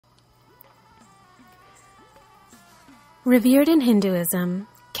Revered in Hinduism,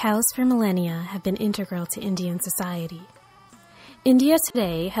 cows for millennia have been integral to Indian society. India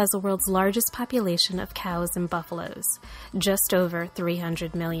today has the world's largest population of cows and buffaloes, just over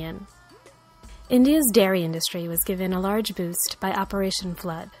 300 million. India's dairy industry was given a large boost by Operation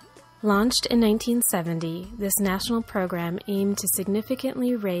Flood. Launched in 1970, this national program aimed to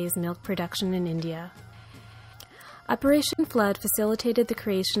significantly raise milk production in India. Operation Flood facilitated the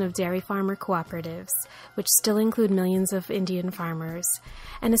creation of dairy farmer cooperatives, which still include millions of Indian farmers,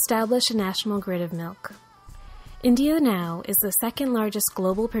 and established a national grid of milk. India now is the second largest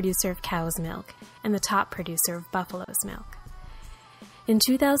global producer of cow's milk and the top producer of buffalo's milk. In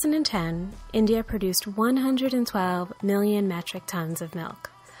 2010, India produced 112 million metric tons of milk,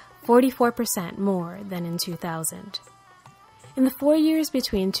 44% more than in 2000. In the 4 years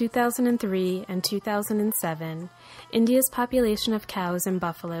between 2003 and 2007, India's population of cows and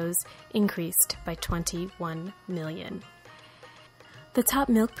buffaloes increased by 21 million. The top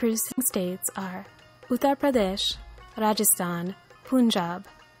milk-producing states are Uttar Pradesh, Rajasthan, Punjab,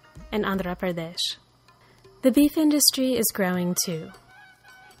 and Andhra Pradesh. The beef industry is growing too.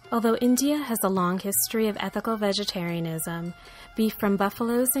 Although India has a long history of ethical vegetarianism, beef from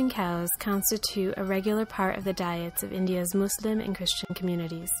buffaloes and cows constitute a regular part of the diets of India's Muslim and Christian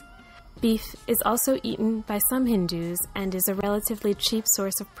communities. Beef is also eaten by some Hindus and is a relatively cheap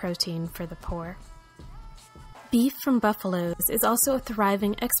source of protein for the poor. Beef from buffaloes is also a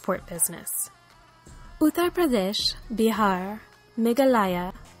thriving export business. Uttar Pradesh, Bihar,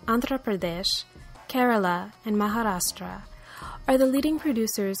 Meghalaya, Andhra Pradesh, Kerala, and Maharashtra are the leading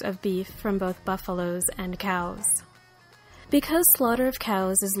producers of beef from both buffaloes and cows. Because slaughter of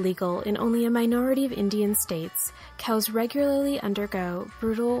cows is legal in only a minority of Indian states, cows regularly undergo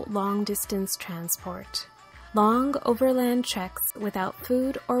brutal long-distance transport. Long overland treks without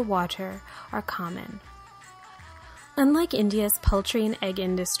food or water are common. Unlike India's poultry and egg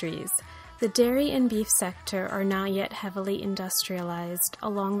industries, the dairy and beef sector are not yet heavily industrialized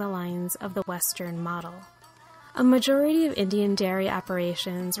along the lines of the Western model. A majority of Indian dairy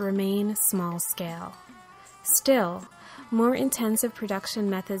operations remain small-scale. Still, more intensive production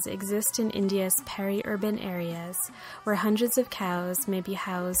methods exist in India's peri-urban areas, where hundreds of cows may be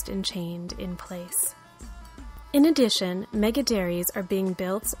housed and chained in place. In addition, mega dairies are being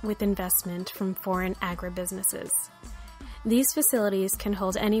built with investment from foreign agribusinesses. These facilities can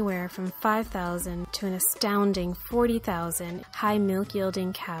hold anywhere from 5,000 to an astounding 40,000 high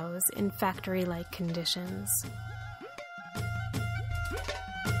milk-yielding cows in factory-like conditions.